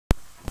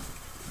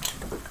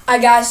Hi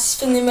guys, it's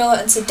Finley Miller,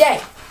 and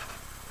today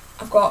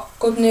I've got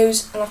good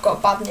news and I've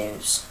got bad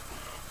news.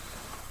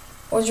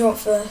 What do you want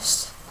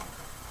first?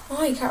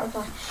 Oh, you can't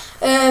reply.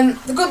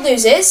 The good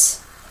news is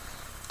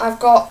I've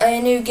got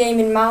a new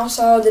gaming mouse.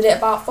 I ordered it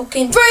about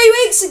fucking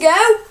 3 weeks ago,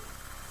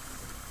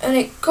 and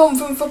it come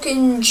from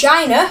fucking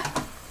China.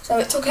 So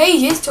it took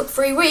ages. It took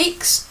 3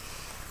 weeks.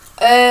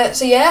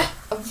 So yeah,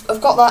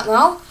 I've got that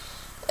now.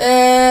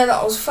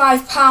 That was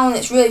 £5.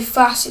 It's really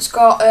fast. It's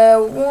got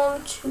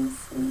 1, 2,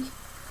 3,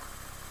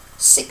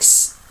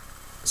 6,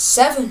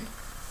 7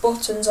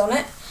 buttons on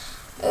it.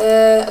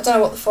 I don't know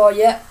what they're for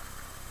yet,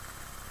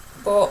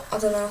 but I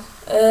don't know.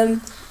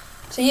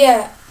 So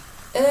yeah,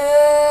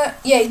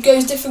 it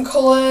goes different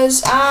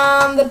colours.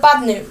 And the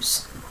bad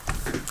news.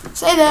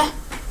 Stay there.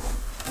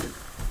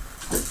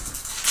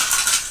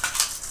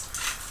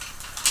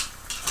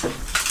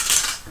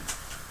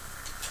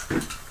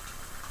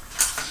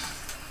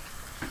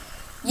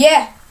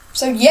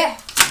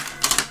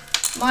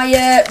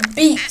 My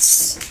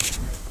Beats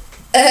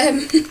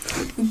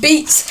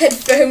Beats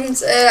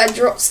headphones, I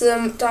dropped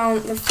them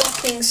down the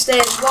fucking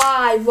stairs.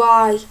 Why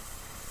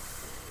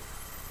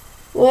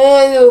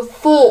the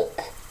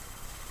fuck?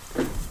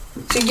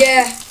 So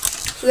yeah,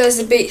 so there's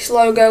the Beats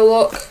logo,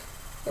 look.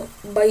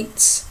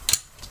 Beats.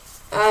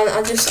 And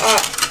I just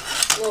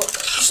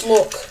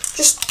look.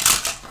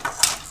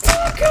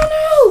 Fucking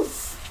hell!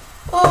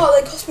 Oh,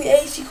 they cost me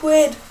 80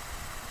 quid.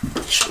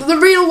 The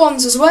real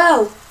ones as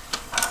well.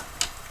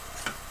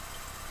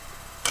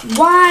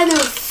 Why the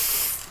look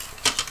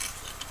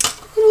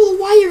at all the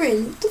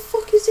wiring. What the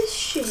fuck is this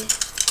shit?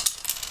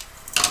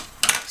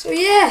 So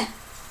yeah.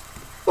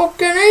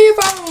 Fucking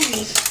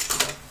earphones.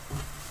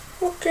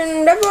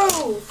 Fucking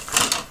devil.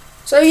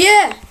 So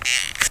yeah.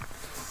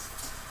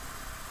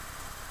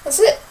 That's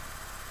it.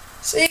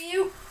 See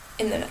you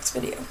in the next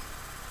video.